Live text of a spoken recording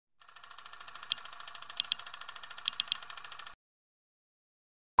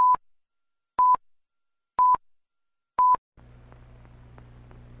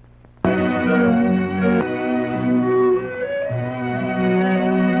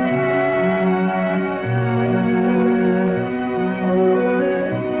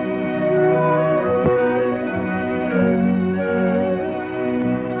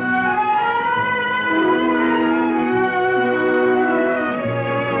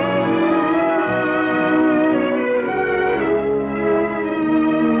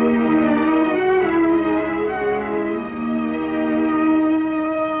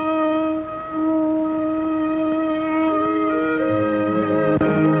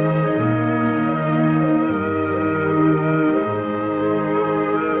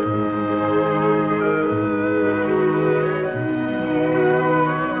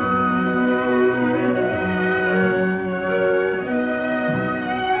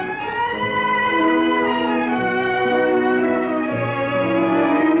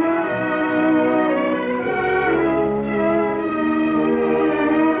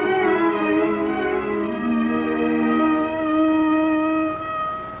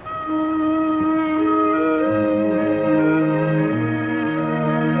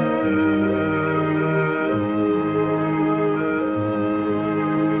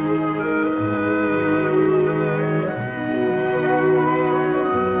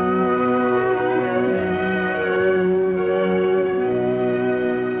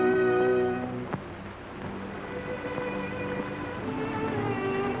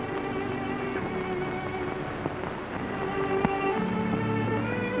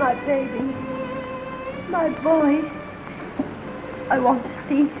My baby. My boy. I want to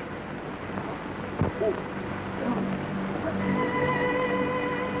see.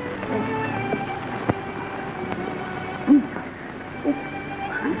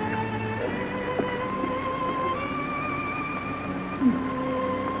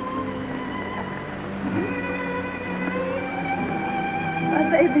 My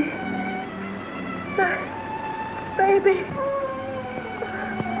baby. My baby.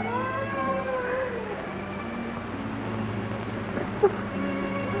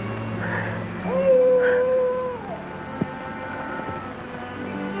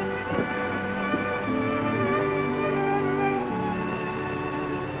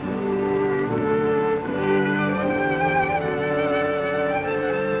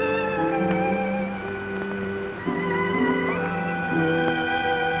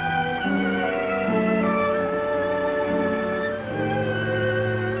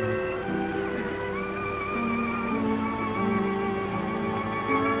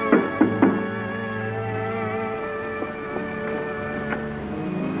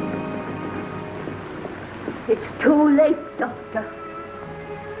 It's too late, Doctor.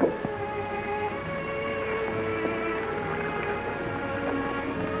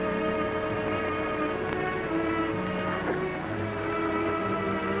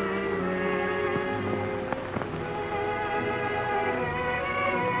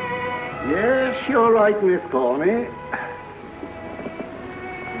 Yes, you're right, Miss Corney.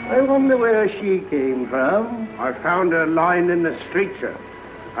 I wonder where she came from. I found her lying in the street, sir.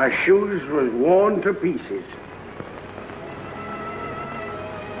 Her shoes was worn to pieces.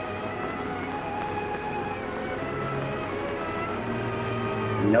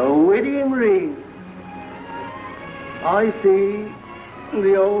 No wedding ring. I see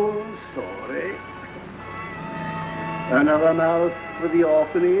the old story. Another mouth for the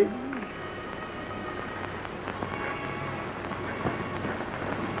orphanage.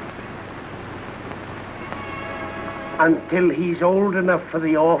 Until he's old enough for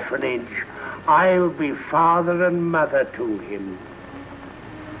the orphanage, I'll be father and mother to him.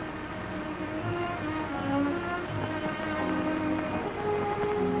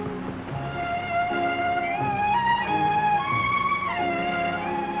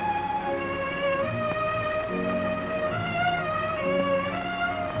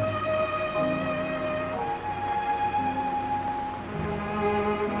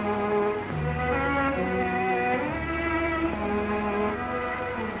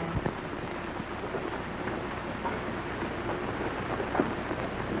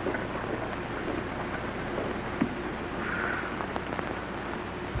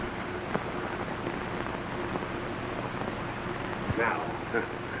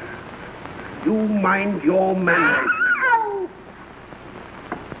 You mind your manners.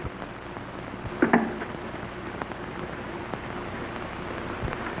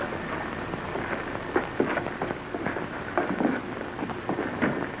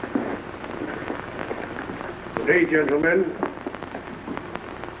 Good day, gentlemen.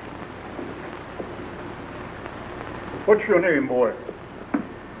 What's your name, boy?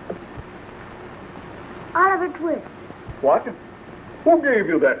 Oliver Twist. What? Who gave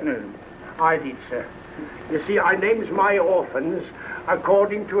you that name? I did, sir. You see, I names my orphans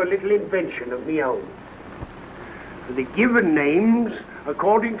according to a little invention of me own. The given names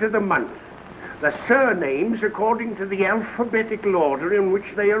according to the month. The surnames according to the alphabetical order in which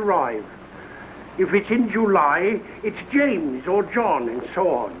they arrive. If it's in July, it's James or John and so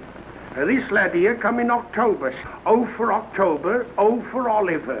on. This lad here come in October. O for October, O for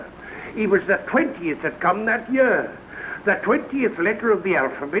Oliver. He was the 20th that come that year. The 20th letter of the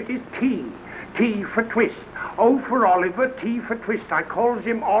alphabet is T. T for twist. O for Oliver, T for twist. I calls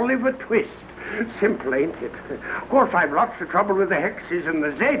him Oliver Twist. Simple, ain't it? Of course, I've lots of trouble with the hexes and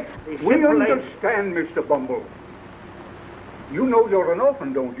the Z's. We understand, Mr. Bumble. You know you're an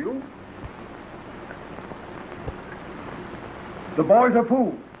orphan, don't you? The boy's a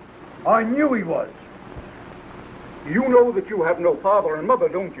fool. I knew he was. You know that you have no father and mother,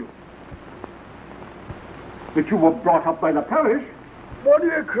 don't you? That you were brought up by the parish. What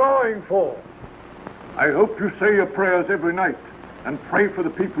are you crying for? I hope you say your prayers every night and pray for the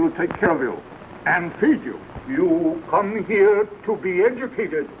people who take care of you and feed you. You come here to be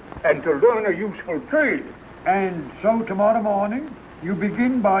educated and to learn a useful trade. And so tomorrow morning, you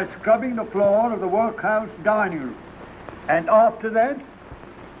begin by scrubbing the floor of the workhouse dining room. And after that,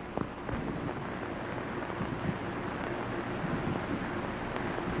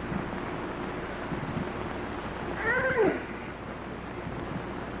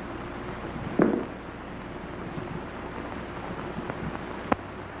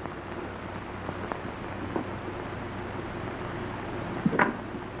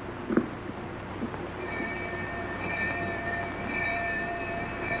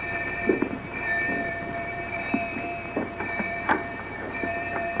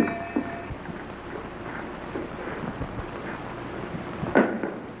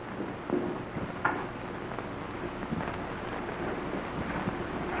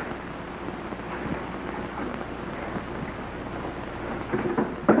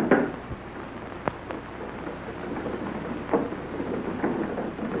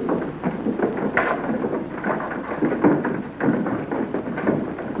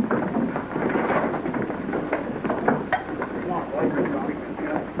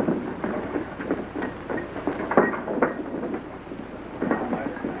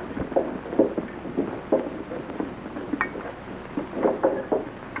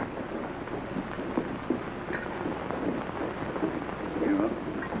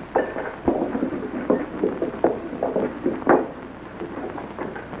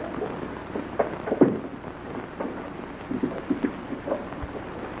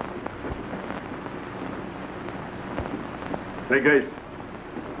 Say, guys,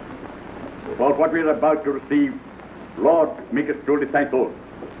 about what we are about to receive, Lord, make us truly thankful.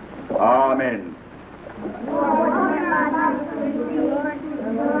 Amen.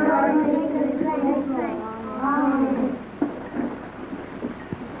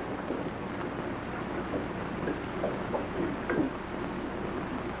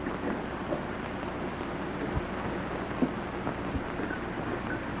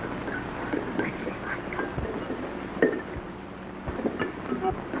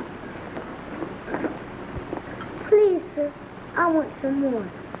 Please, sir, I want some more.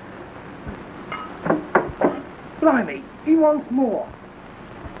 Blimey, he wants more.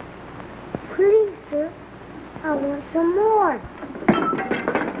 Please, sir, I want some more.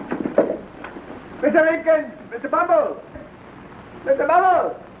 Mr. Lincoln! Mr. Bumble! Mr.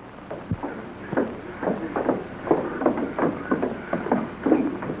 Bumble!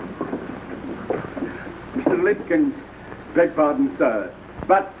 Mr. Lincoln, beg pardon, sir,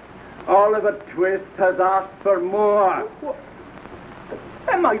 but Oliver Twist has asked for more.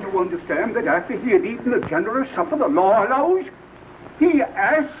 Am I to understand that after he had eaten the generous supper the law allows, he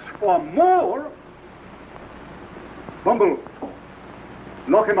asks for more? Bumble,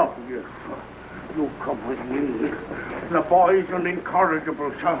 lock him up. Yes, sir. You come with me. The boy's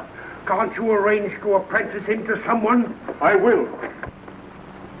unincorrigible, sir. Can't you arrange to apprentice him to someone? I will.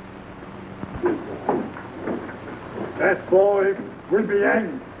 That boy will be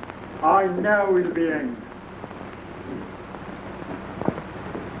hanged. I know he'll be hanged.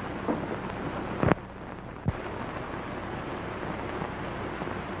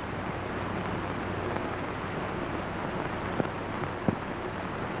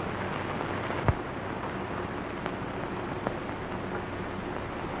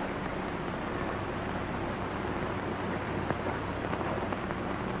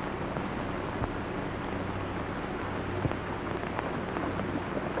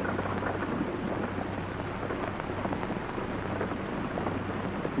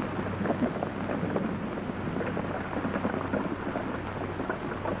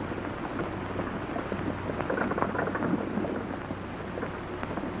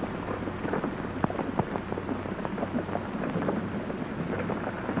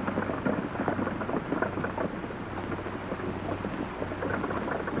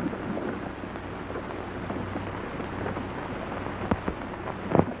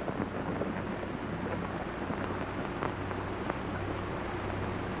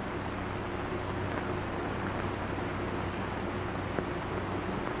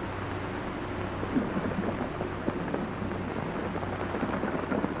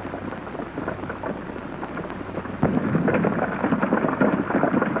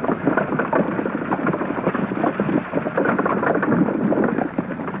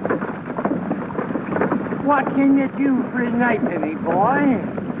 What can you do for a night, Penny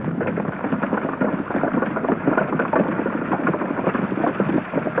boy?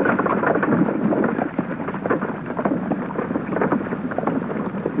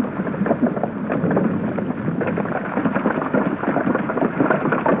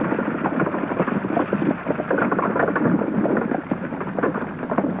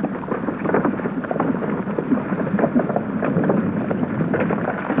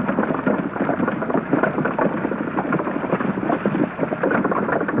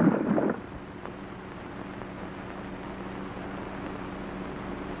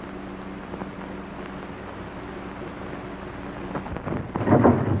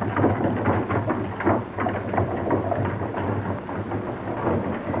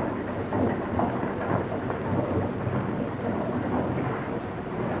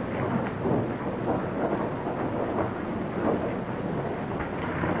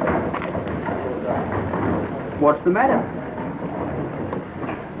 What's the matter?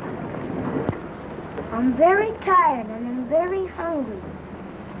 I'm very tired and I'm very hungry.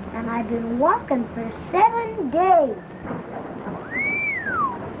 And I've been walking for 7 days.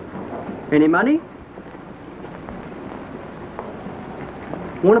 Any money?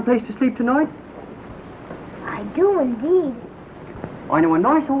 Want a place to sleep tonight? I do indeed. I know a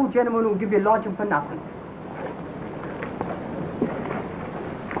nice old gentleman who'll give you lodging for nothing.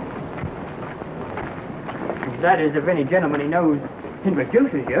 That is, if any gentleman he knows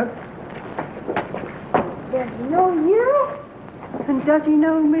introduces you. Does he know you? And does he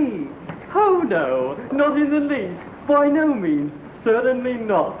know me? Oh, no, not in the least. By no means. Certainly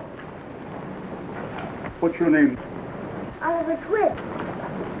not. What's your name? Oliver Twist.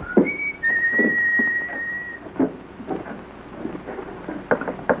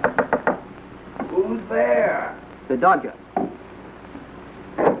 Who's there? The Dodger.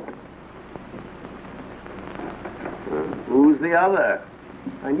 Who's the other?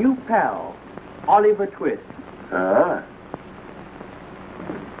 A new pal, Oliver Twist. Huh?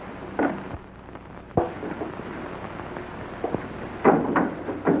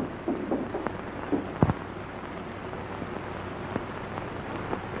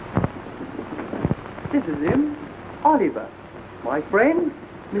 This is him, Oliver. My friend,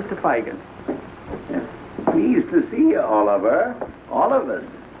 Mr. Fagin. Pleased to see you, Oliver. All of us.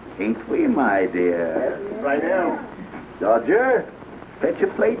 Ain't we, my dear? Yes, right now. Dodger, fetch a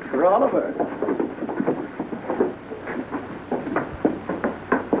plate for Oliver.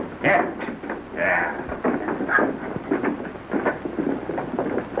 Yeah.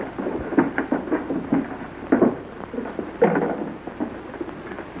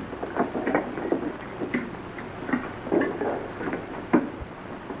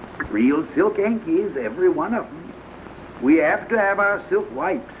 Real silk hankies, every one of them. We have to have our silk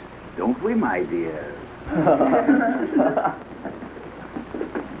wipes, don't we, my dear?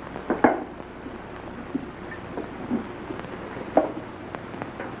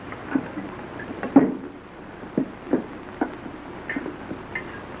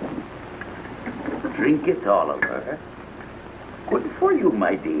 Drink it, Oliver. Good for you,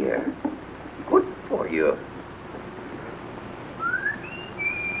 my dear. Good for you.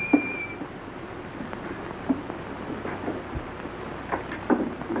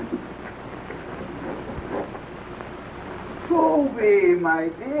 Toby, my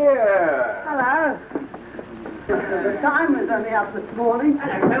dear. Hello. The time was only up this morning.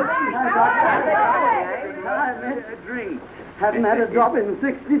 I meant A drink. haven't had a drop in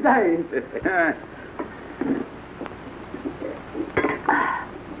 60 days.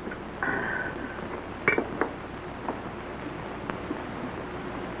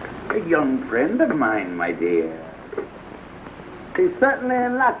 A young friend of mine, my dear. He's certainly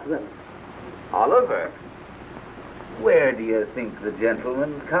in luck, then. Oliver, where do you think the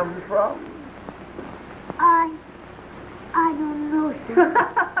gentleman comes from? I don't know, sir.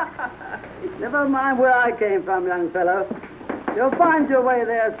 Never mind where I came from, young fellow. You'll find your way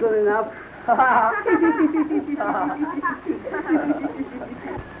there soon enough.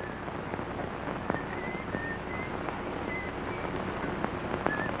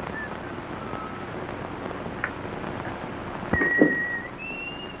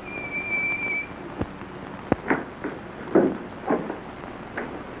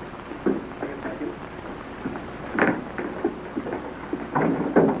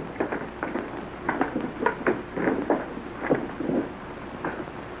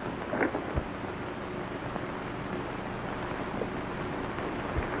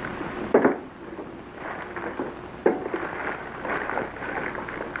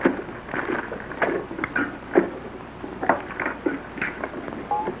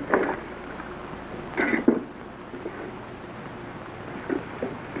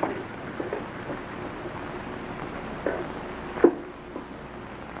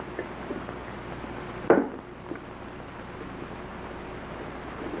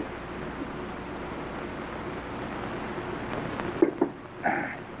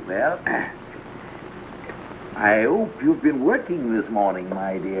 Well, I hope you've been working this morning,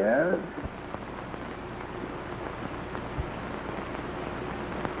 my dear.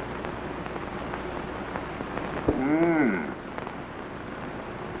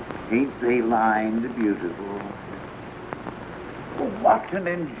 Ain't they lined beautiful? Oh, what an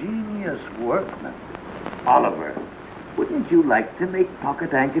ingenious workman. Oliver, wouldn't you like to make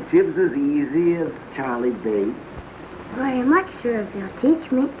pocket handkerchiefs as easy as Charlie Bates? Very much, sir, if you'll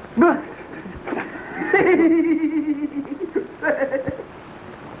teach me.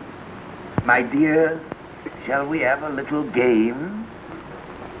 My dear, shall we have a little game?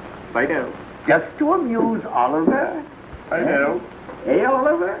 I know. Just to amuse Oliver? I know. Hey,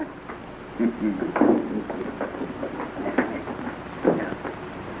 Oliver? Come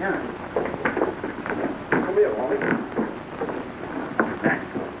here, Ollie.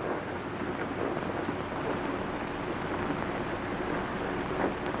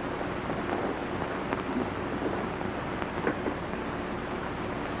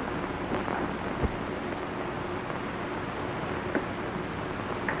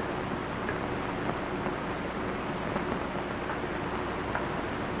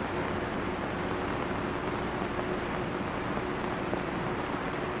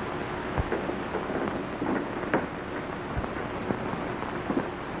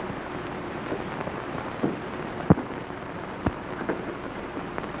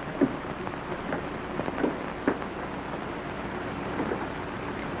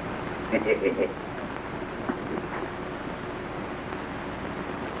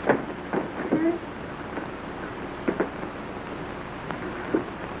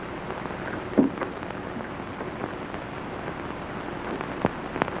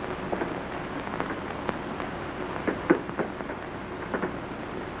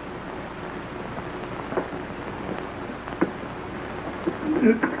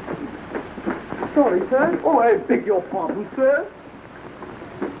 Sorry, sir. Oh, I beg your pardon, sir.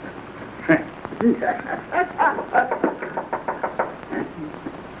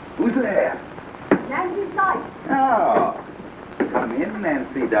 Who's there? Nancy's light. Oh, come in,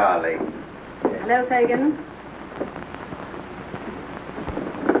 Nancy, darling. Hello, Fagin.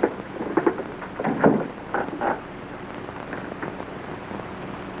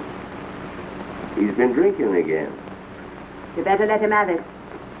 He's been drinking again. You better let him have it.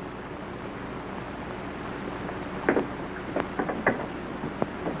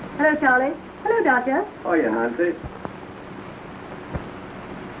 Hello, Charlie. Hello, Dodger. Oh, yeah, Nancy.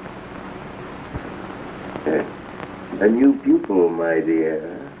 A new pupil, my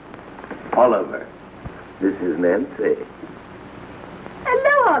dear. Oliver. This is Nancy.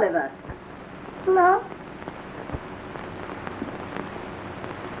 Hello, Oliver. Hello?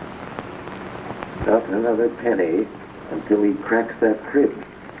 Not another penny until he cracks that crib.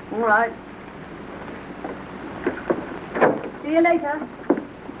 All right. See you later.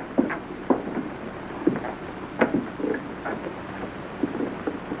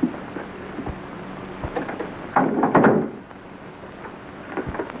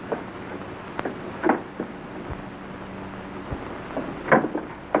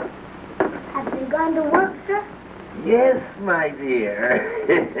 Have you gone to work, sir? Yes, my dear.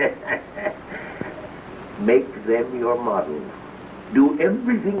 Make them your models. Do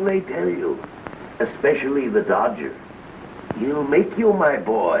everything they tell you, especially the Dodger. He'll make you, my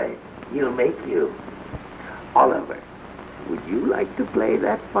boy. He'll make you. Oliver, would you like to play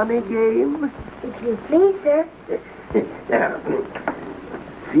that funny game? If you please, sir. Now,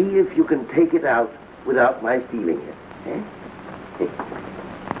 see if you can take it out without my feeling it. Eh?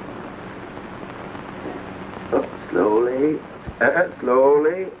 Oh, slowly,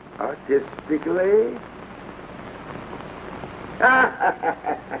 slowly, artistically.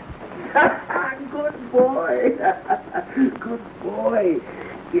 Good boy. Good boy.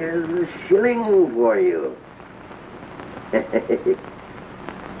 Here's a shilling for you. Here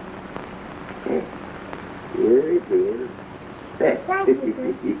it is. Thank you,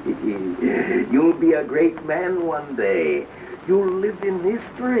 sir. You'll be a great man one day. You'll live in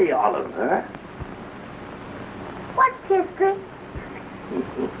history, Oliver. What's history?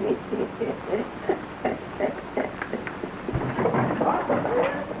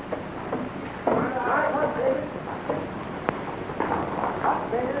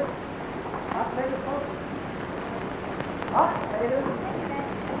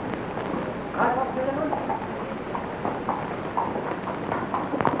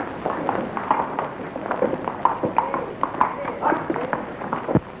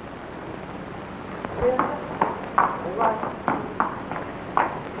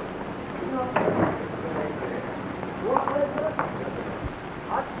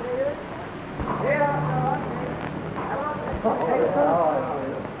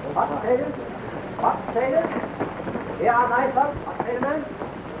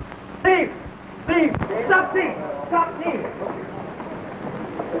 Thief! Thief! Stop thief! Stop thief!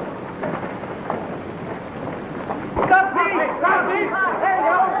 Stop thief! Stop thief!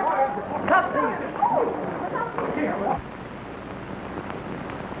 Stop thief!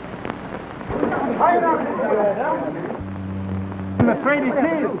 I'm afraid he is.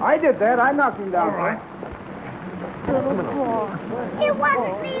 I did that. I knocked him down. All right. It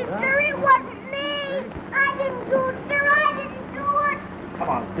wasn't me, sir. It wasn't me. I didn't do it, sir. I didn't do it. Come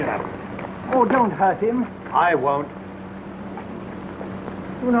on, get up. Oh, don't hurt him. I won't.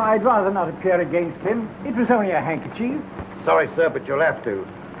 You know, I'd rather not appear against him. It was only a handkerchief. Sorry, sir, but you'll have to.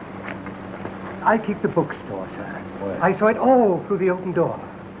 I keep the bookstore, sir. I saw it all through the open door.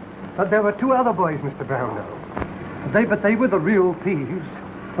 But there were two other boys, Mr. Brownlow. But they were the real thieves.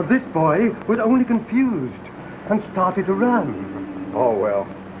 But this boy was only confused and started to run. Oh, well.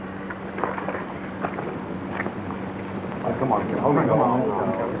 Oh, come on, come on.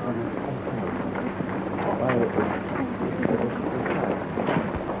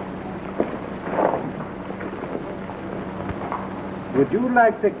 Would you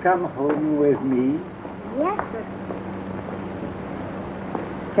like to come home with me? Yes, sir.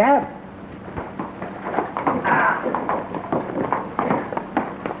 Cab.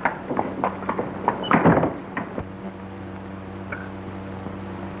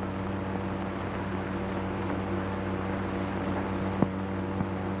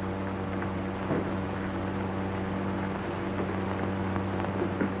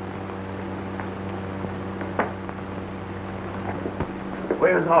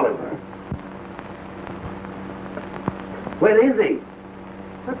 Where's Oliver? Where is he?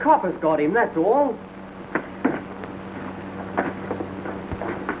 The coppers got him, that's all.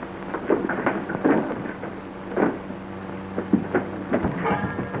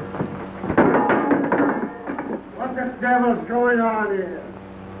 What the devil's going on here?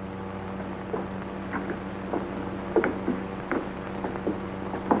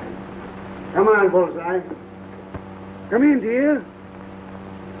 Come on, Bullseye. Come in, dear.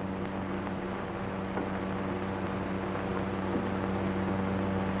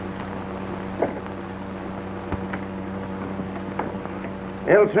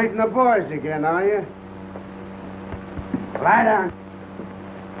 Ill-treating the boys again, are you? Lie down.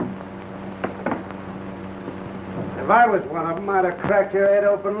 If I was one of them, I'd have cracked your head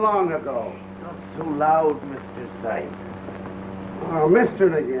open long ago. Not so loud, Mr. Sight. Oh,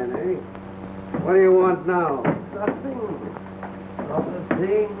 mister again, eh? What do you want now? Nothing. Not a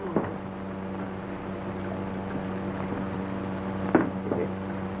thing.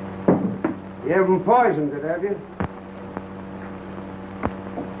 You haven't poisoned it, have you?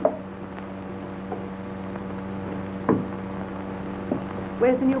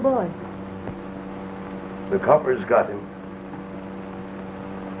 Where's the new boy? The coppers got him.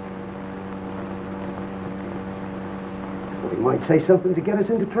 Well, he might say something to get us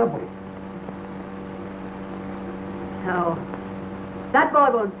into trouble. No. That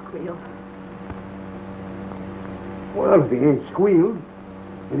boy won't squeal. Well, if he ain't squealed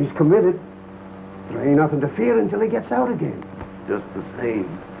and he's committed, there ain't nothing to fear until he gets out again. Just the same.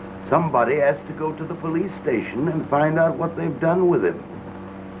 Somebody has to go to the police station and find out what they've done with him.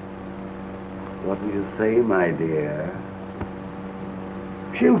 What do you say, my dear?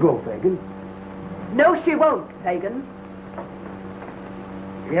 She'll go, Fagin. No, she won't, Fagin.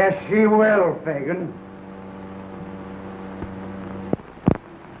 Yes, she will, Fagin.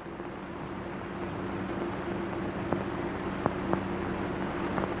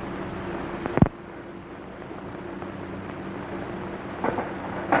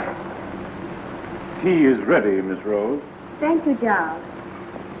 Tea is ready, Miss Rose. Thank you, Charles.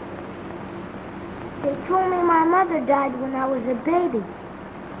 They told me my mother died when I was a baby.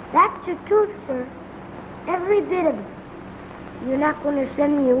 That's the truth, sir. Every bit of it. You're not going to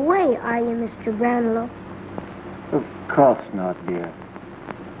send me away, are you, Mr. Brownlow? Of course not, dear.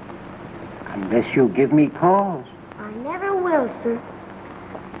 Unless you give me cause. I never will, sir.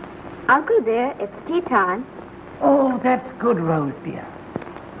 Uncle, dear, it's tea time. Oh, that's good, Rose, dear.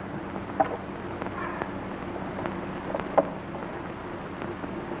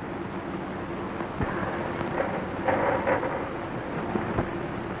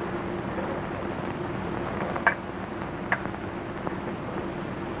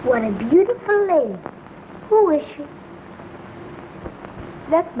 What a beautiful lady. Who is she?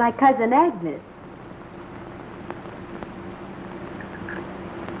 That's my cousin Agnes.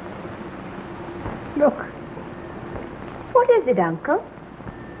 Look. What is it, Uncle?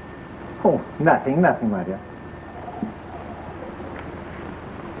 Oh, nothing, my dear.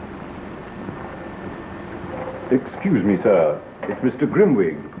 Excuse me, sir. It's Mr.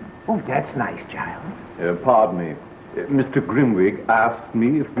 Grimwig. Oh, that's nice, child. Pardon me. Mr. Grimwig asked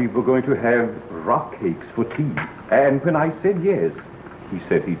me if we were going to have rock cakes for tea. And when I said yes, he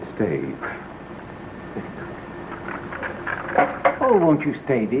said he'd stay. Oh, won't you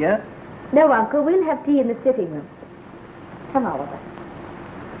stay, dear? No, Uncle, we'll have tea in the sitting room. Come, Oliver.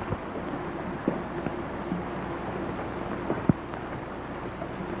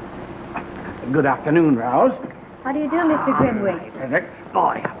 Good afternoon, Rose. How do you do, Mr. Grimwig?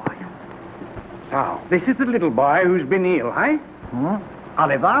 Boy, how are you? So, this is the little boy who's been ill, eh?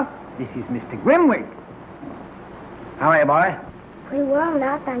 Oliver, this is Mr. Grimwig. How are you, boy? Pretty well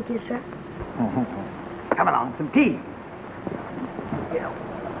now, thank you, sir. Come along, some tea.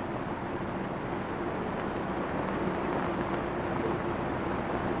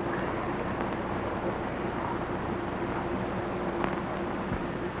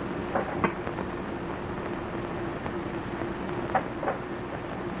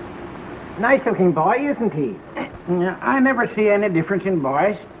 Nice-looking boy, isn't he? Yeah, I never see any difference in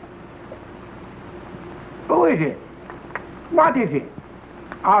boys. Who is it? What is it?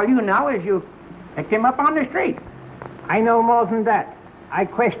 All you know is you picked him up on the street. I know more than that. I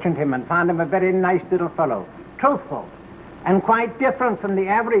questioned him and found him a very nice little fellow. Truthful. And quite different from the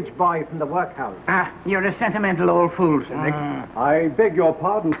average boy from the workhouse. Ah, you're a sentimental old fool, Sir Dick. I beg your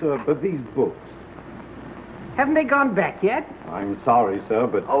pardon, sir, but these books. Haven't they gone back yet? I'm sorry, sir,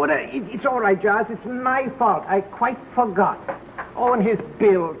 but... Oh, it's all right, Giles. It's my fault. I quite forgot. Oh, and his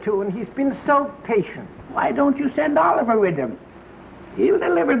bill, too, and he's been so patient. Why don't you send Oliver with him? He'll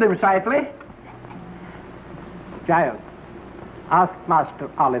deliver them safely. Giles, ask Master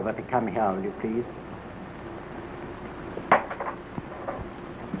Oliver to come here, will you please?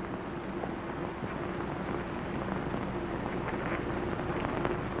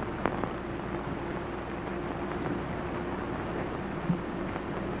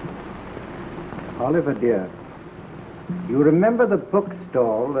 Oliver, dear, you remember the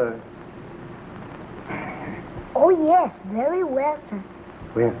bookstall? Oh, yes, very well, sir.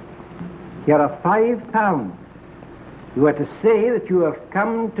 Well, here are £5. You are to say that you have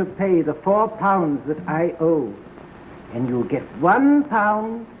come to pay the £4 that I owe, and you'll get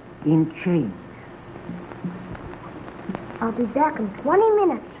 £1 in change. I'll be back in 20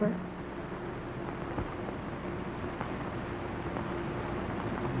 minutes, sir.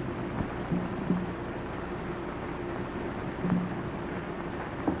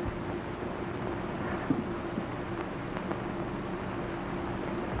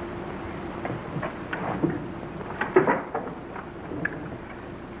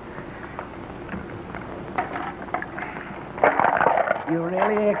 You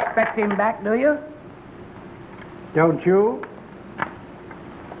really expect him back, do you? Don't you?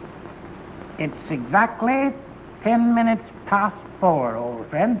 It's exactly 10 minutes past 4, old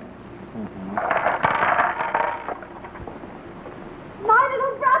friend. My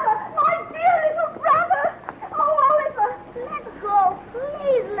little brother! My dear little brother! Oh, Oliver! Let go.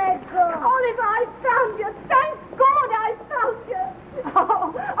 Please let go. Oliver, I found you. Thank God I found you.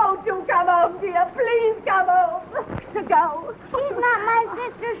 Oh, do come home, dear. Please come home. Go. She's not my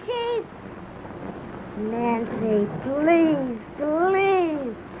sister. She's... Nancy, please,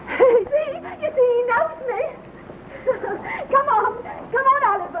 please. See? You see, he knows me. Come on,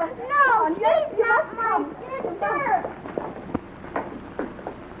 Oliver. No, she's not my sister.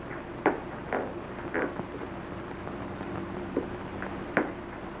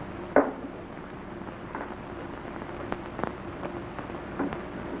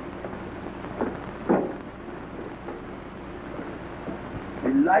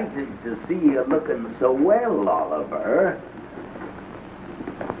 Delighted to see you looking so well, Oliver.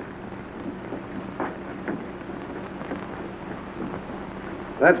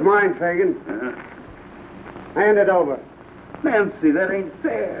 That's mine, Fagin. Hand it over. Nancy, that ain't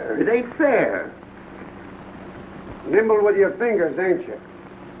fair. It ain't fair. Nimble with your fingers, ain't you?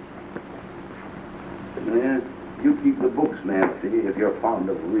 Yeah, you keep the books, Nancy, if you're fond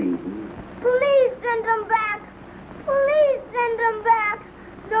of reading. Please send them back. Please send them back.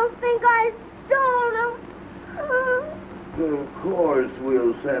 Don't think I stole them. Of course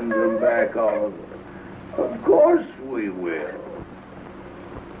we'll send them back, Oliver. Of course we will.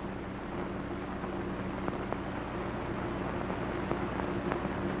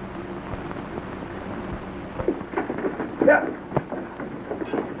 Yeah.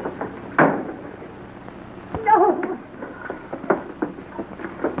 No.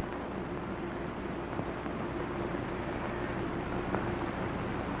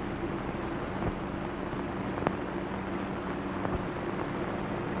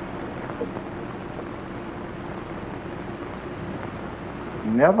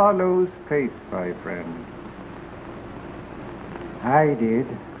 Never lose faith, my friend. I did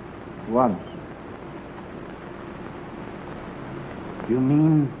once. You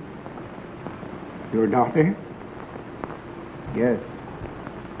mean your daughter? Yes,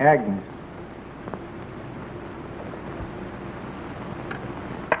 Agnes.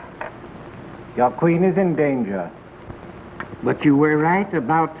 Your queen is in danger. But you were right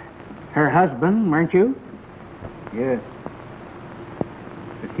about her husband, weren't you? Yes.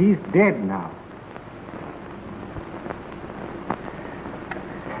 But he's dead now.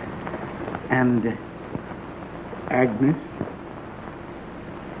 And Agnes?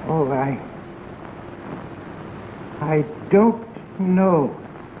 Oh, I don't know.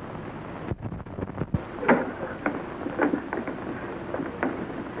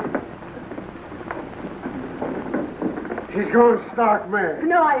 She's gone stark mad.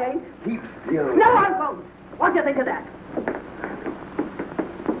 No, I ain't. Keep still. No, I won't. What do you think of that?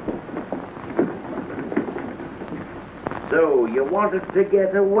 So you wanted to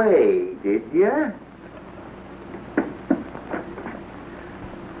get away, did you?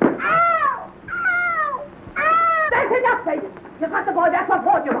 That's enough, David. You got the boy back. What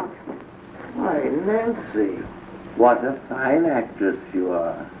more do you want? Why, Nancy, what a fine actress you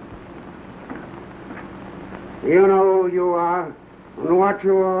are. You know who you are and what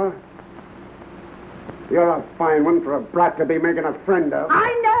you are. You're a fine one for a brat to be making a friend of.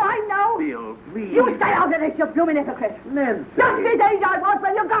 I know. Bill, please. You stay out of this, you blooming hypocrite. Nancy. Just the age I was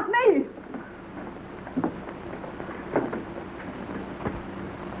when you got me.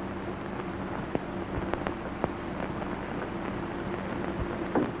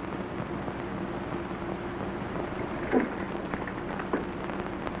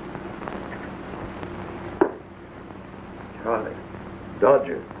 Charlie.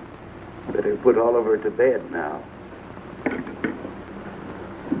 Dodger. Better put Oliver to bed now.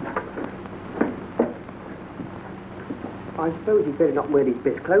 I suppose he'd better not wear his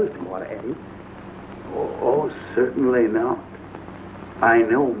best clothes tomorrow, Eddie. Oh, certainly not. I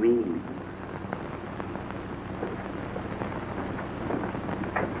know Meehan.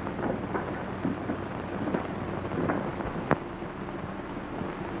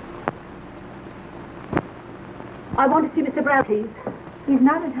 I want to see Mr. Brown, please. He's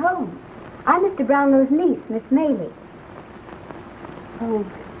not at home. I'm Mr. Brownlow's niece, Miss Maylie. Oh.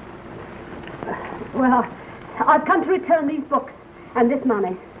 Well, I've come to return these books and this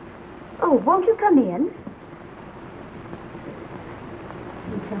money. Oh, won't you come in?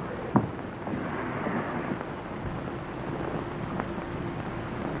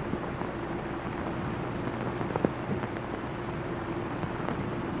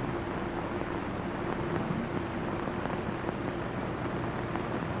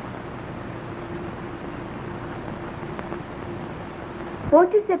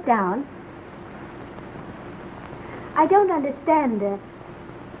 Won't you sit down? I don't understand it.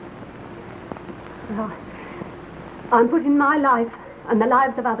 Well, I'm putting my life and the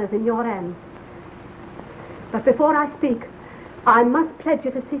lives of others in your hands. But before I speak, I must pledge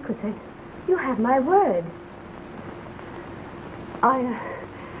you to secrecy. You have my word.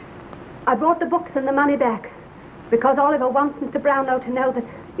 I brought the books and the money back because Oliver wants Mr. Brownlow to know that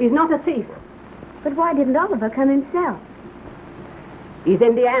he's not a thief. But why didn't Oliver come himself? He's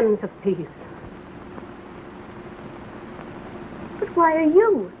in the hands of thieves. But why are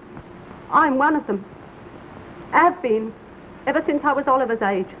you? I'm one of them. Have been, ever since I was Oliver's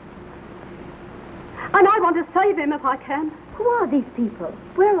age. And I want to save him if I can. Who are these people?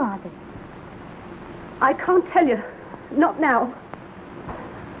 Where are they? I can't tell you. Not now.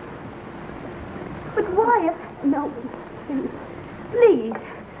 But why? No. Please.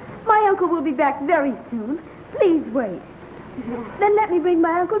 My uncle will be back very soon. Please wait. Then let me bring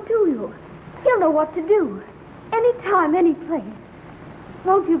my uncle to you. He'll know what to do. Any time, any place.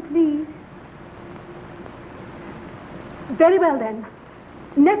 Won't you please? Very well then.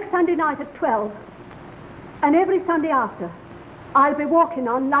 Next Sunday night at 12. And every Sunday after, I'll be walking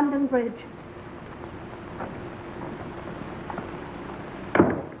on London Bridge.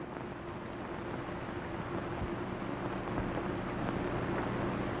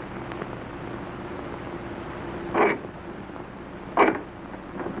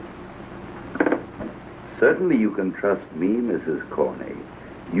 Certainly you can trust me, Mrs. Corney.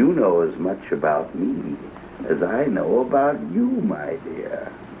 You know as much about me as I know about you, my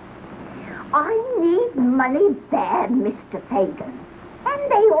dear. I need money bad, Mr. Fagin.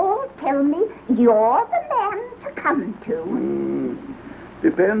 And they all tell me you're the man to come to.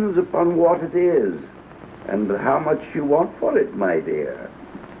 Depends upon what it is and how much you want for it, my dear.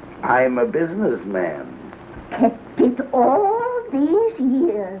 I'm a businessman. Kept it all these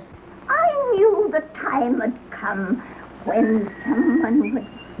years. I knew the time had come when someone would...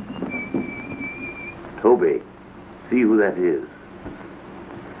 Toby, see who that is.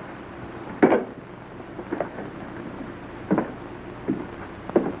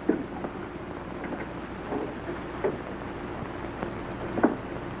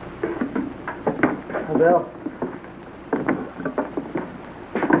 Bill.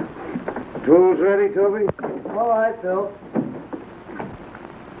 Tools ready, Toby? All right, Bill.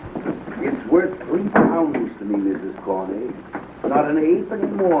 It's worth £3 to me, Mrs. Corney. Not an halfpenny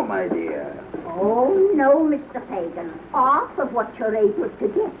more, my dear. Oh, no, Mr. Fagin. Half of what you're able to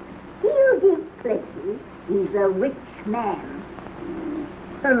get. He'll give plenty. He's a rich man.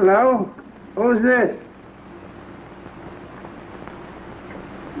 Hello. Who's this?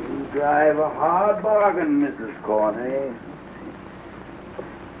 You drive a hard bargain, Mrs. Corney.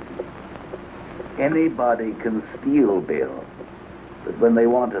 Anybody can steal, Bill. But when they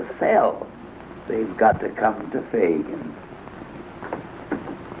want to sell, they've got to come to Fagin.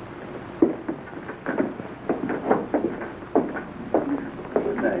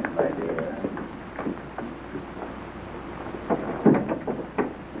 Good night, my dear.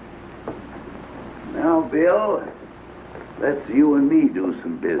 Now, Bill, let's you and me do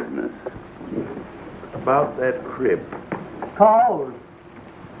some business. About that crib. Cold.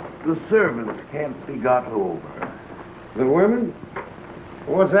 The servants can't be got over. The women?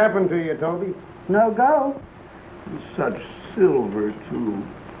 What's happened to you, Toby? No go. Such silver, too.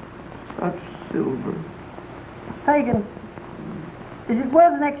 Such silver. Fagin, is it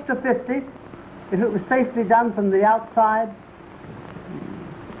worth an extra 50 if it was safely done from the outside?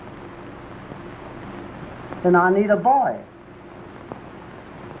 Then I need a boy.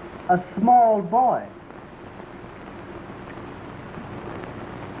 A small boy.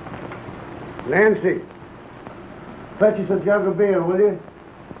 Nancy, fetch us a jug of beer, will you?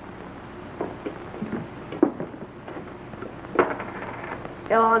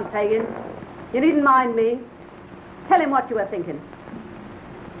 Go on, Fagin. You needn't mind me. Tell him what you were thinking.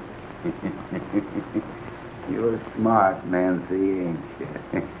 You're smart, Nancy, ain't you?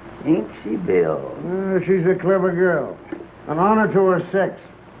 Ain't she, Bill? She's a clever girl. An honor to her sex.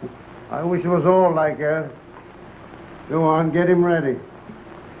 I wish it was all like her. Go on, get him ready.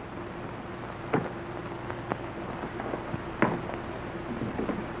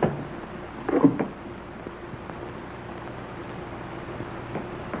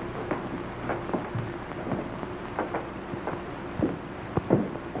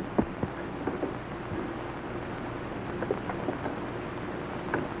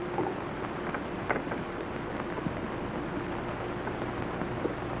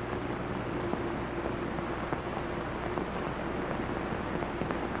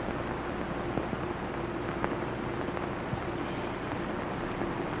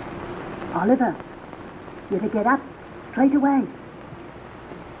 Oliver, you're to get up straight away.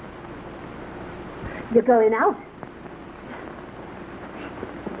 You're going out.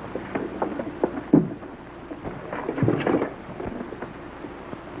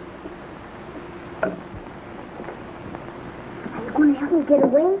 Are you going to help me get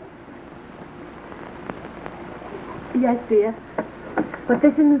away? Yes, dear. But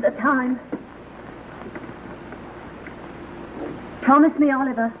this isn't the time. Promise me,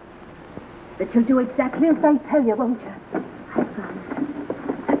 Oliver, that you'll do exactly as they tell you, won't you? I promise.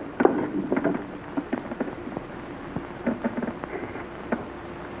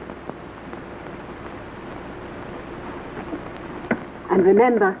 And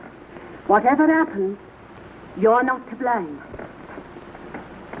remember, whatever happens, you're not to blame.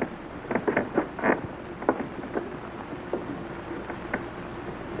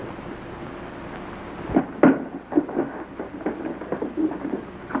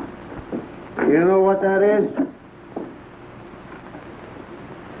 You know what that is?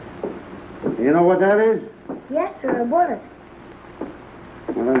 You know what that is? Yes, sir, what?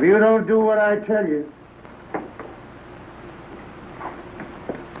 Well, if you don't do what I tell you,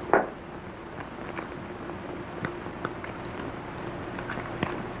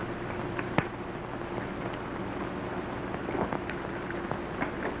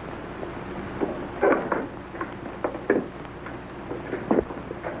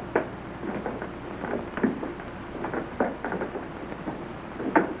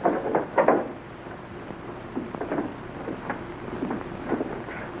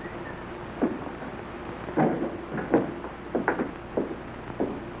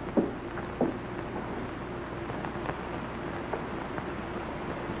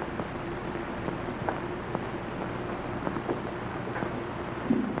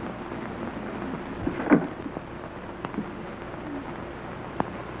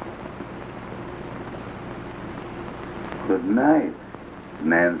 Good night,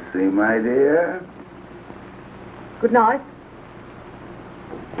 Nancy, my dear. Good night.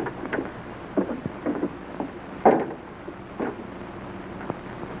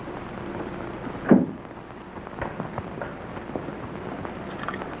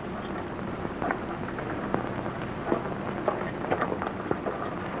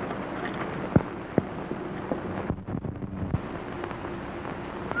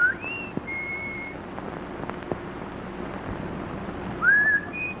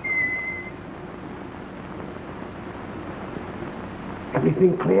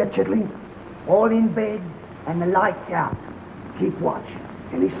 Everything clear, Chidley? All in bed and the lights out. Keep watch.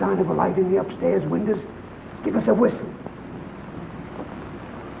 Any sign of a light in the upstairs windows, give us a whistle.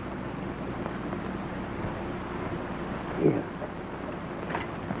 Here.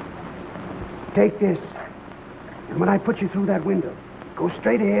 Take this. And when I put you through that window, go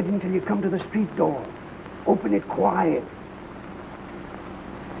straight ahead until you come to the street door. Open it quiet.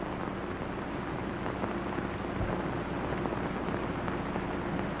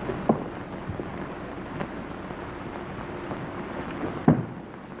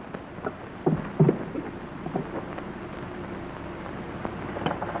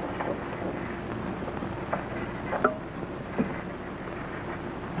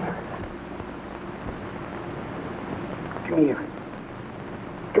 Come here.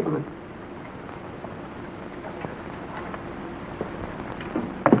 Come on.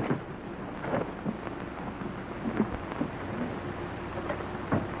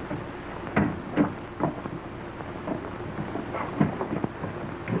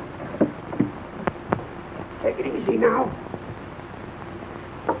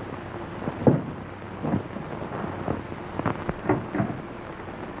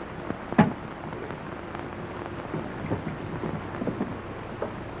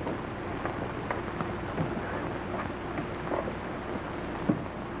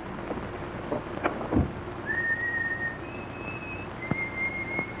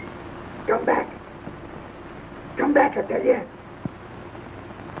 back, I tell you.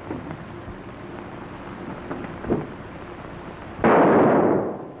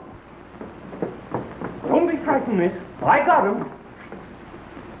 Don't be frightened, miss. I got him.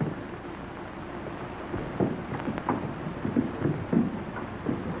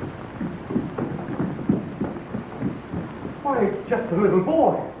 Why, it's just a little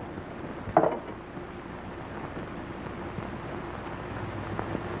boy.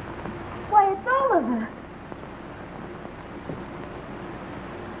 Why, it's Oliver.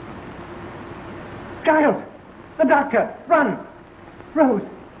 Giles! The doctor! Run! Rose!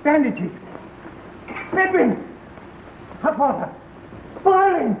 Bandages! Edwin! Hot water!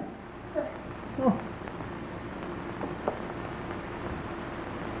 Boiling! Oh.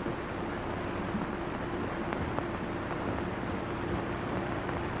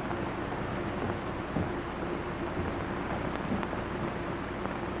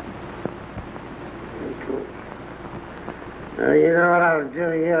 You know what I'll do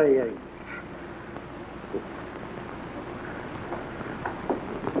here?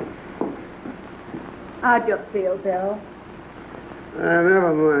 How'd you feel, Bill?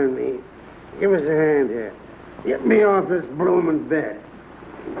 Never mind me. Give us a hand here. Get me off this blooming bed.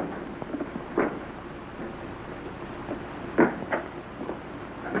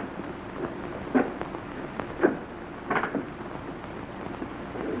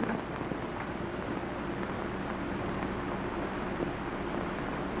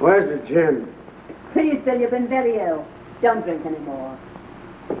 Where's the gin? Please, Bill, you've been very ill. Don't drink any more.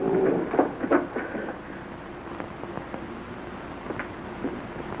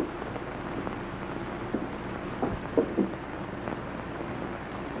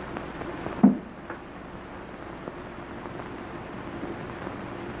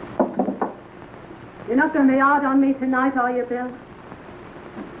 You're not going to be hard on me tonight, are you, Bill?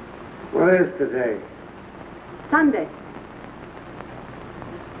 What is today? Sunday.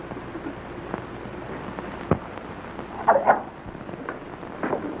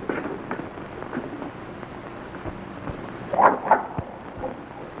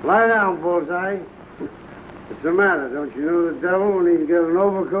 Lie down, Bullseye. What's the matter? Don't you know the devil when he's got an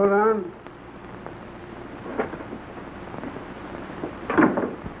overcoat on?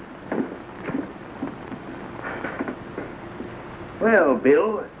 Well,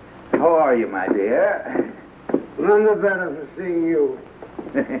 Bill, how are you, my dear? None the better for seeing you.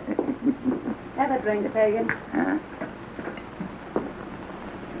 Have a drink, Pagan. Huh?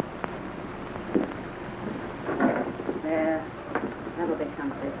 There. That'll be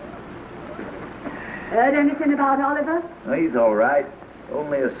comfy. Heard anything about Oliver? Oh, he's all right.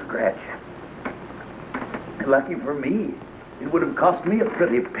 Only a scratch. Lucky for me. It would have cost me a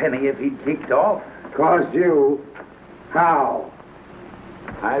pretty penny if he'd kicked off. Cost you? How?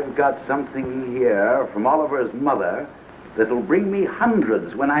 I've got something here from Oliver's mother that'll bring me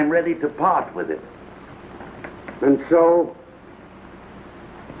hundreds when I'm ready to part with it. And so?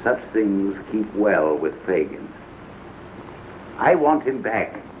 Such things keep well with Fagin. I want him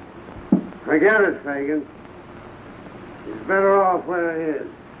back. Forget it, Fagin. He's better off where he is.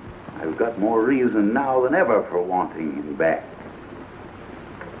 I've got more reason now than ever for wanting him back.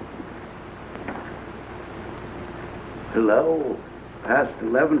 Hello, past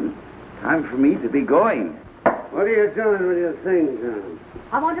 11. Time for me to be going. What are you doing with your things on?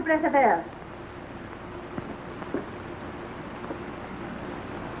 I want a breath of air.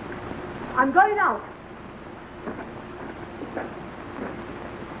 I'm going out.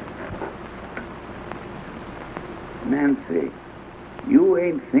 Nancy, you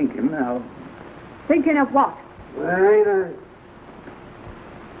ain't thinking now. Thinking of what? There ain't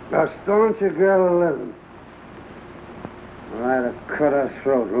a stauncher girl living. Well, I'd have cut her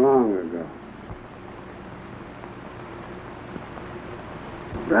throat long ago.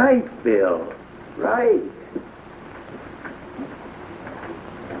 Right, Bill. Right.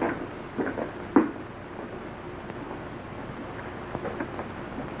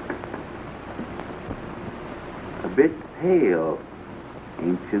 A bit pale,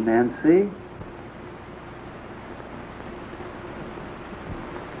 ain't you, Nancy?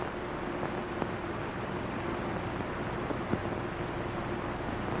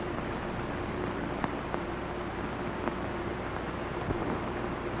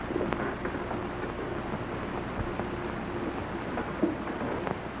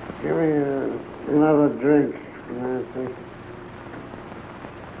 Give me another drink, Nancy.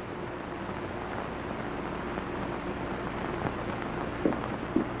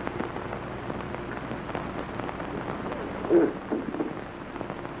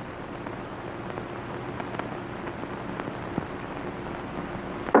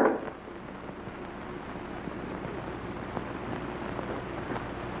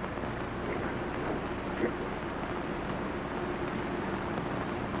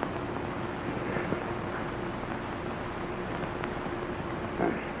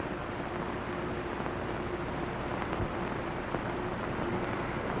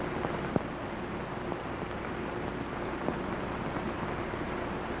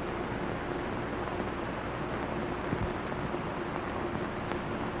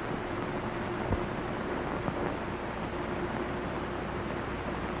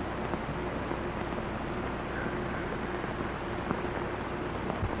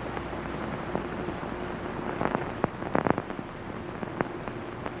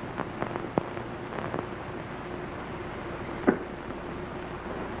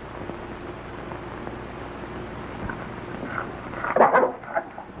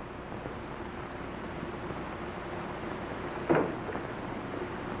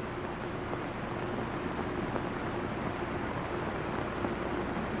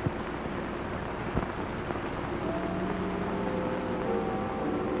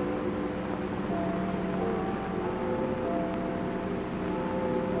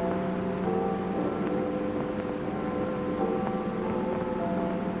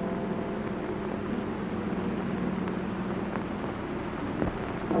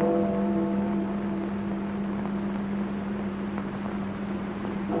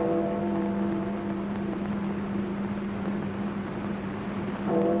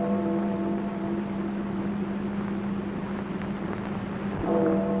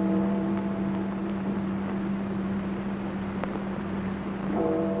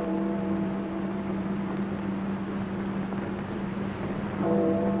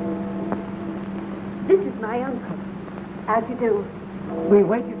 How'd you do? We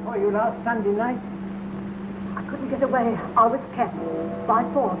waited for you last Sunday night. I couldn't get away. I was kept. By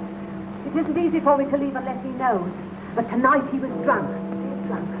force. It isn't easy for me to leave unless he knows. But tonight he was drunk.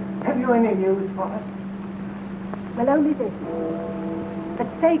 Drunk. Have you any news for us? Well, only this.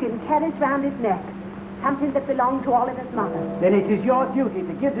 That Fagin carries round his neck something that belonged to Oliver's mother. Then it is your duty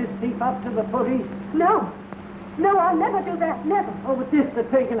to give this thief up to the police. No. No, I'll never do that. Never. Oh, but this the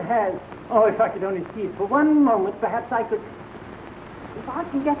Fagin has. Oh, if I could only see it for one moment, perhaps I could... If I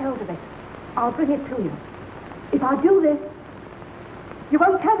can get hold of it, I'll bring it to you. If I do this, you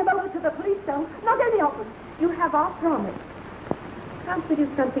won't turn them over to the police, though. Not any of them. You have our promise. Can't we do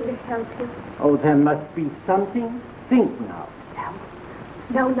something to help you? Oh, there must be something. Think now.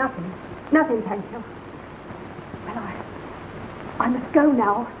 No, nothing. Nothing, thank you. Well, I must go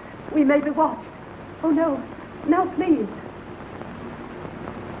now. We may be watched. Oh, no. No, please.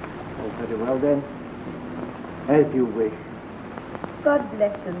 Oh, very well, then. As you wish. God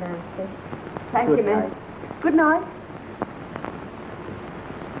bless you, Nancy. Thank Good you, miss. night. Good night.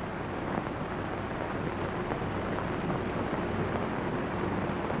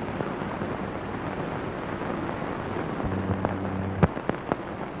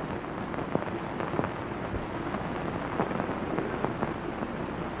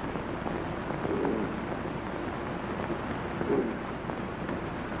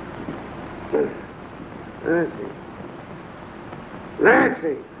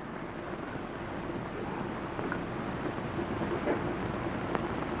 Nancy!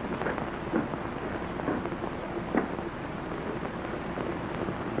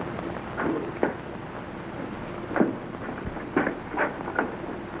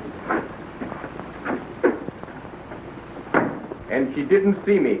 And she didn't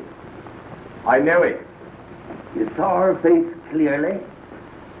see me. I know it. You saw her face clearly?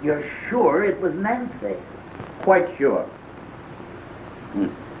 You're sure it was Nancy? Quite sure.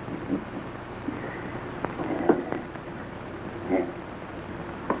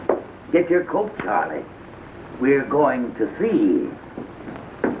 Get your coat, Charlie. We're going to see.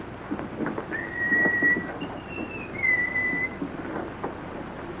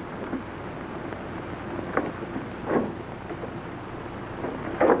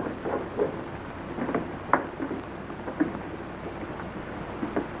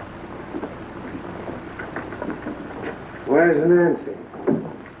 Where's Nancy?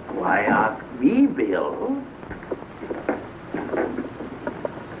 Why, ask me, Bill.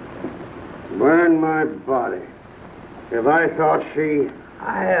 Burn my body. If I thought she...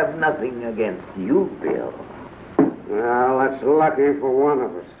 I have nothing against you, Bill. Well, that's lucky for one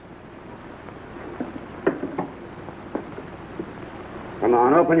of us. Come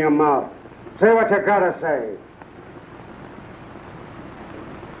on, open your mouth. Say what you gotta say.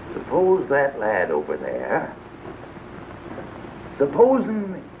 Suppose that lad over there,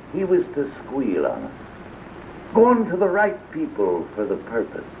 supposing he was to squeal on us, going to the right people for the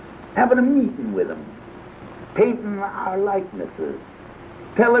purpose, having a meeting with them, painting our likenesses,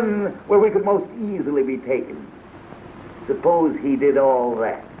 telling where we could most easily be taken. Suppose he did all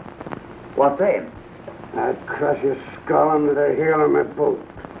that. What then? I'd crush his skull under the heel of my boot.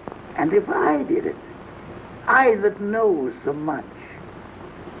 And if I did it, I that know so much,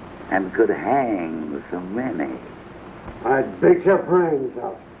 and could hang so many. I'd beat your brains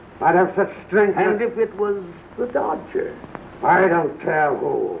out. I'd have such strength... And if it was the Dodger? I don't care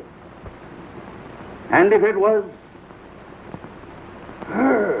who. And if it was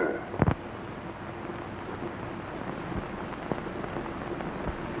her?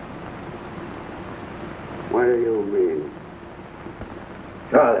 What do you mean?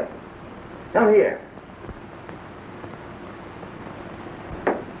 Charlie, come here.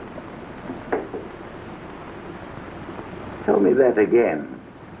 Tell me that again,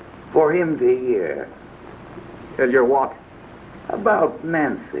 for him to hear. Tell you what? About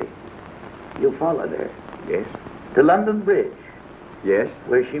Nancy. You followed her? Yes. To London Bridge? Yes.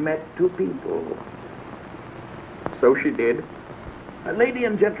 Where she met two people. So she did. A lady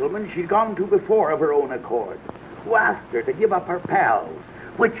and gentleman she'd gone to before of her own accord, who asked her to give up her pals,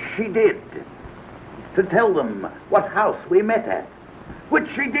 which she did. To tell them what house we met at, which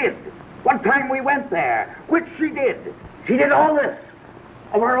she did. What time we went there, which she did. She did all this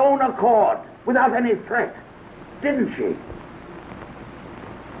of her own accord, without any threat, didn't she?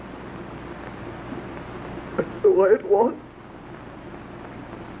 That's the way it was.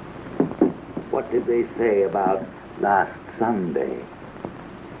 What did they say about last Sunday?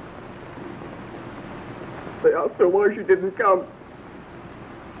 They asked her why she didn't come.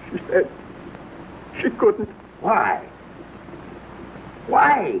 She said she couldn't. Why?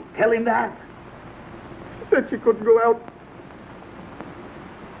 Why? Tell him that. She said she couldn't go out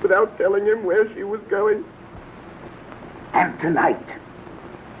without telling him where she was going. And tonight,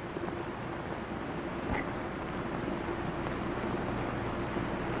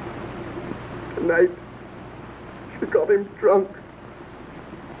 she got him drunk.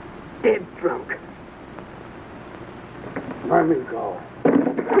 Dead drunk. Let me go.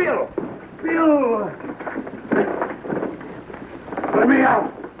 Bill! Bill! Let me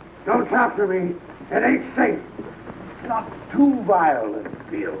out. Don't capture me. It ain't safe. not too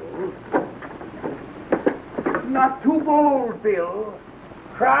violent, Bill. Not too bold, Bill.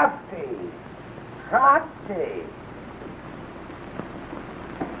 Crafty. Crafty.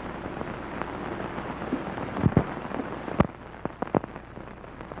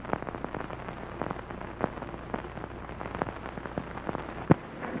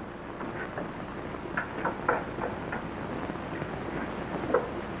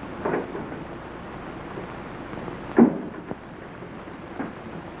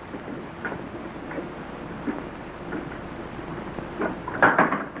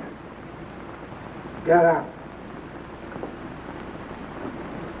 Get up.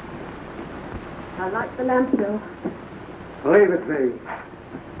 I like the lamp, Bill. Leave it be.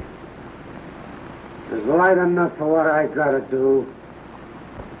 There's light enough for what I gotta do.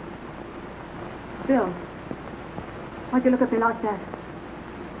 Bill, why'd you look at me like that?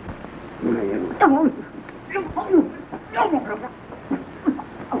 Meehan. I won't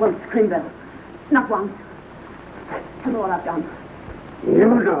scream, Bill. Not once. Tell me what I've done.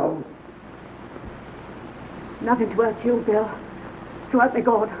 You know. Nothing to hurt you, Bill. To hurt me,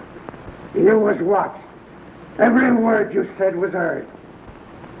 God. You was what? Every word you said was heard.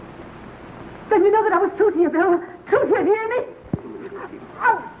 Then you know that I was true to you, Bill. True to you, hear me?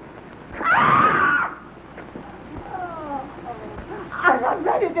 Oh. Ah! Oh. I'm not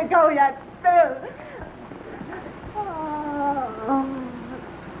ready to go yet, Bill. Oh.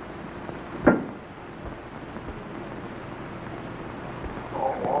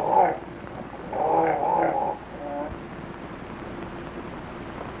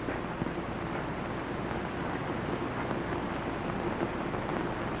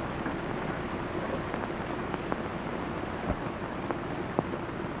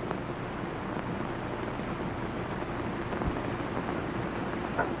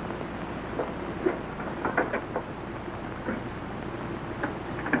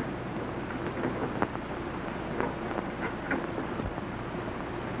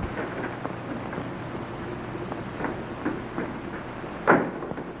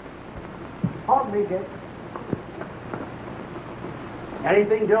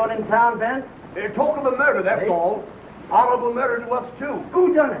 Anything doing in town, Ben? They're talk of a murder, that's all. Horrible murder to us, too.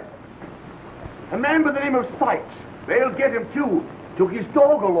 Who done it? A man by the name of Sykes. They'll get him, too. Took his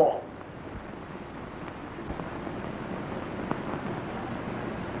dog along.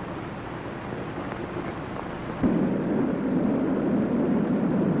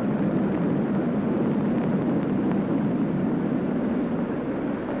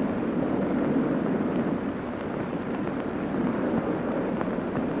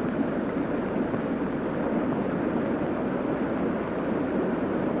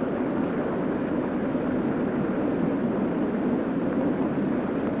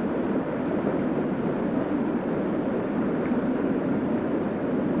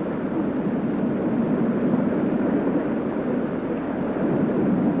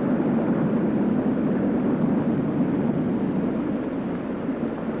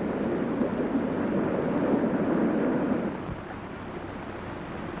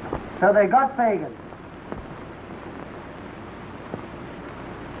 So they got Fagin.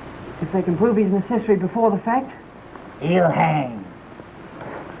 If they can prove he's an accessory before the fact, He'll hang.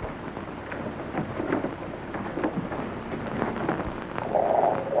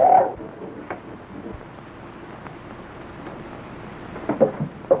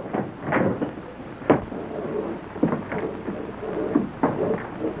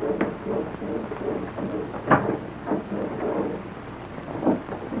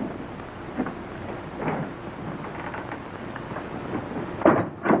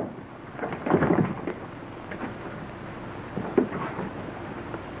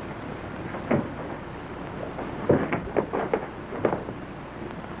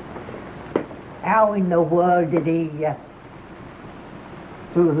 How in the world did he...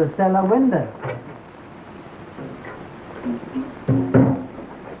 through the cellar window.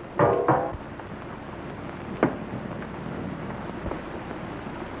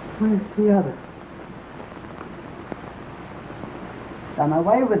 Where's the other? Done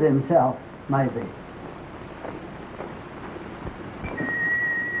away with himself, maybe.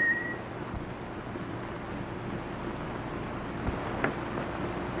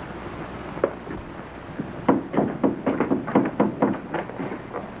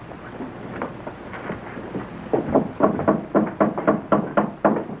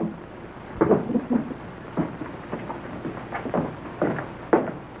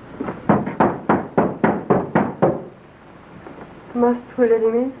 Must we let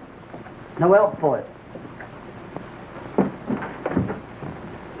him in? No help for it.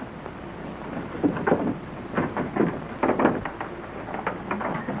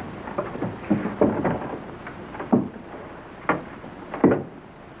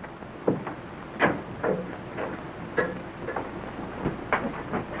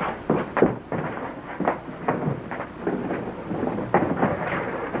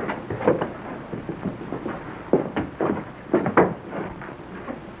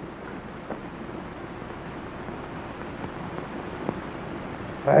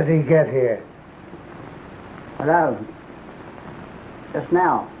 How did he get here? Hello. Just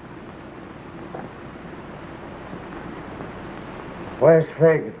now. Where's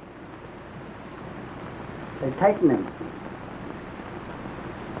Fagan? They've taken him.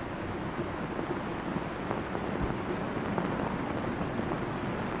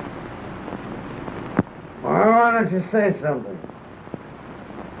 Why don't you say something?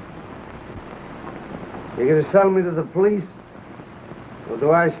 You gonna sell me to the police? Or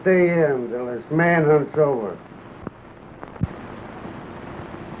do I stay here until this manhunt's over?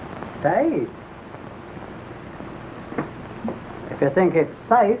 Stay. If you think it's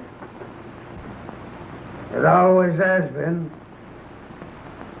safe. It always has been.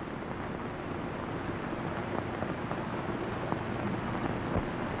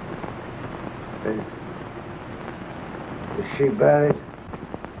 Is she buried?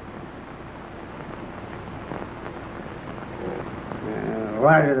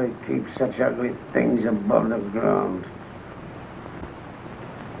 Why do they keep such ugly things above the ground?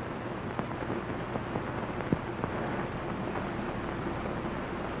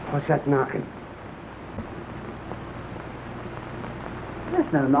 What's that knocking?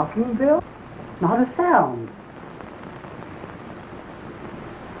 There's no knocking, Bill. Not a sound.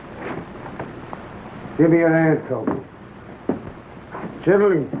 Give me your hand, Cowen.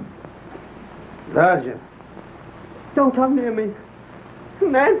 Chidley. Dodger. Don't come near me.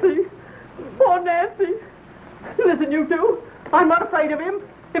 Nancy! Poor Nancy! Listen, you two. I'm not afraid of him.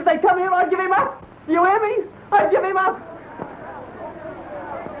 If they come here, I'll give him up. Do you hear me? I'll give him up.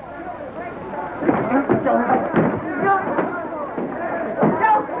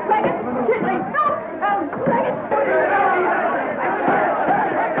 No, Megan! Chidley! No! Megan!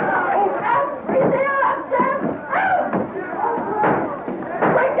 He's here upstairs!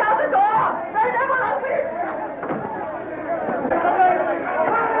 Break down the door! There's everyone open it!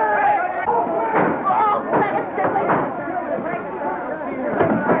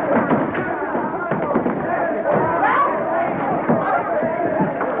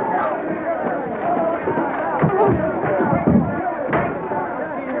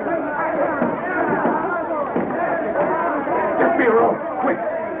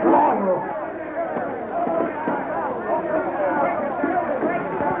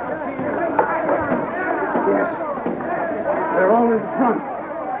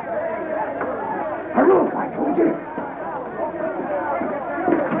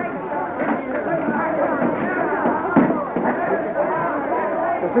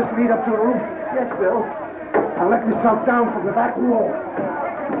 Does this lead up to a roof? Yes, Bill. I'll let myself down from the back wall.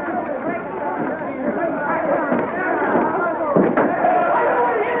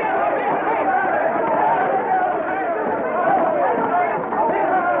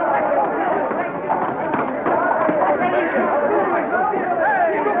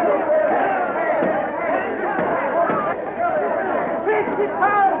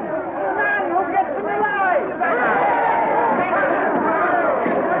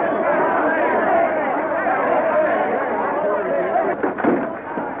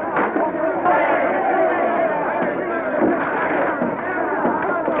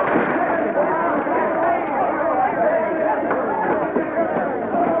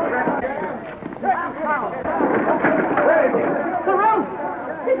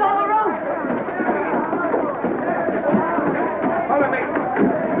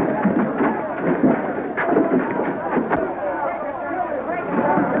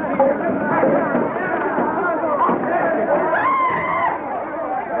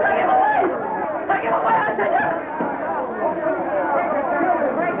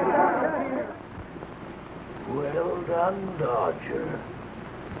 Well done, Dodger.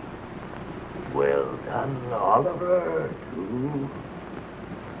 Well done, Oliver, too.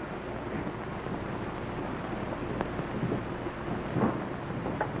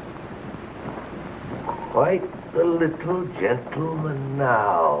 Quite the little gentleman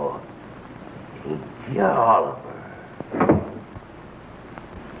now, ain't you, Oliver?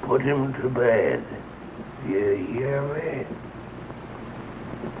 Put him to bed. You hear me?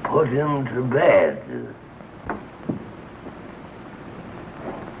 Put him to bed.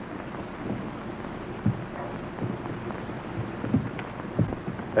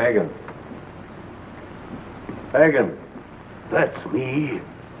 Fagin. Fagin. That's me.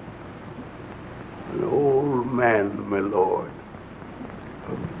 An old man, my lord.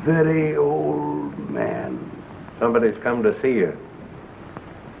 A very old man. Somebody's come to see you.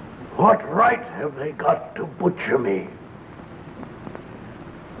 What right have they got to butcher me?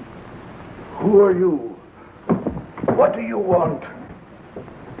 Who are you? What do you want?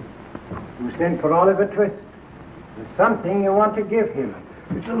 You sent for Oliver Twist. There's something you want to give him.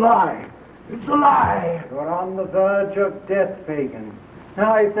 It's a lie. It's a lie. You're on the verge of death, Fagin.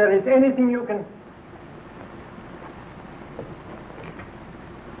 Now, if there is anything you can...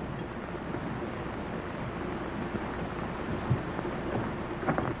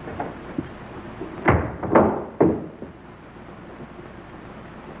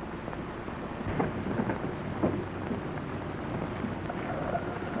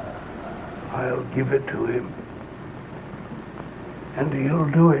 I'll give it to him. And he'll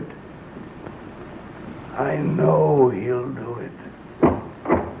do it. I know he'll do it.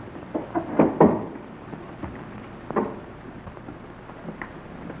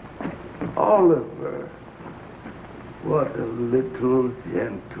 Oliver, what a little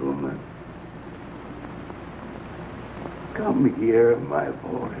gentleman. Come here, my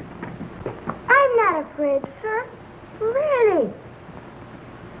boy. I'm not afraid, sir. Really.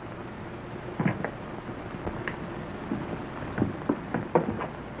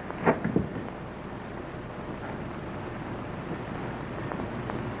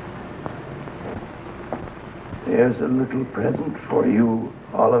 There's a little present for you,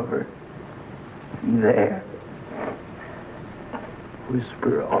 Oliver. See there.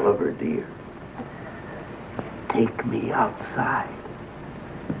 Whisper, Oliver, dear. Take me outside.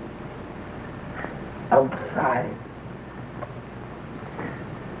 Outside.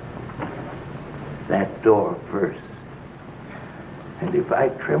 That door first. And if I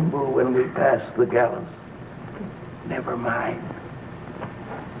tremble when we pass the gallows, never mind.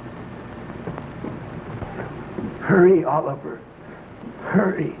 Hurry, Oliver.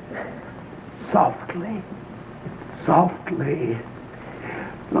 Hurry. Softly. Softly.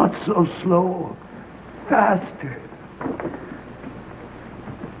 Not so slow. Faster.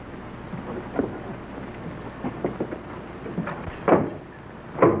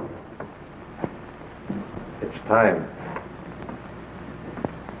 It's time.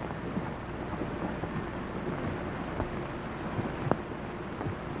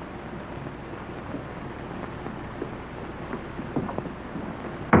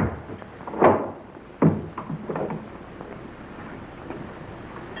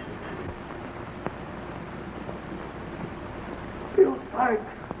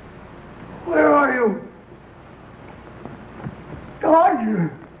 Where are you?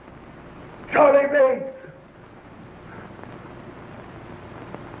 Dodger! Charlie Bates!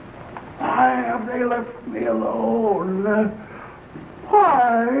 Why have they left me alone?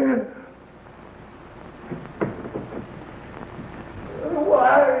 Why?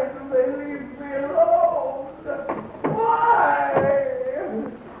 Why do they leave me alone? Why?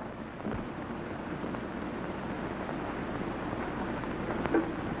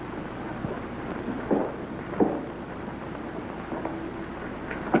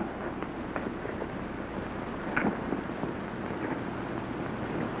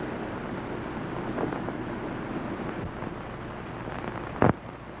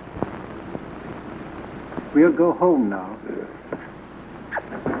 We'll go home now.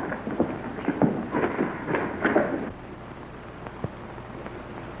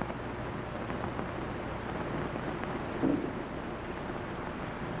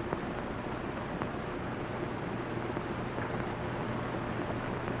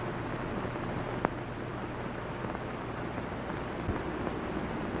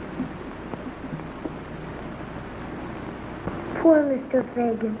 Poor Mr.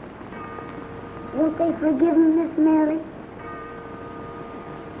 Fagin. Won't they forgive him, Miss Mary?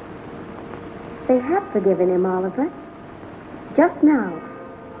 They have forgiven him, Oliver. Just now.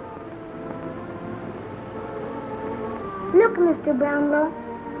 Look, Mr. Brownlow.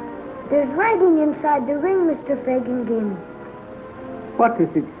 There's writing inside the ring Mr. Fagin gave me. What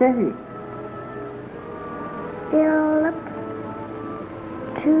does it say? Philip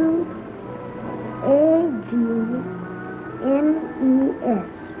to A-G-N-E-S.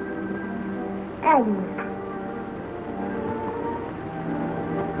 Agnes.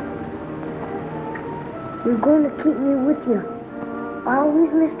 You're going to keep me with you. Always,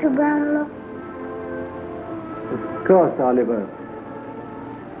 Mr. Brownlow? Of course, Oliver.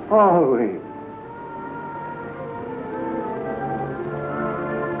 Always.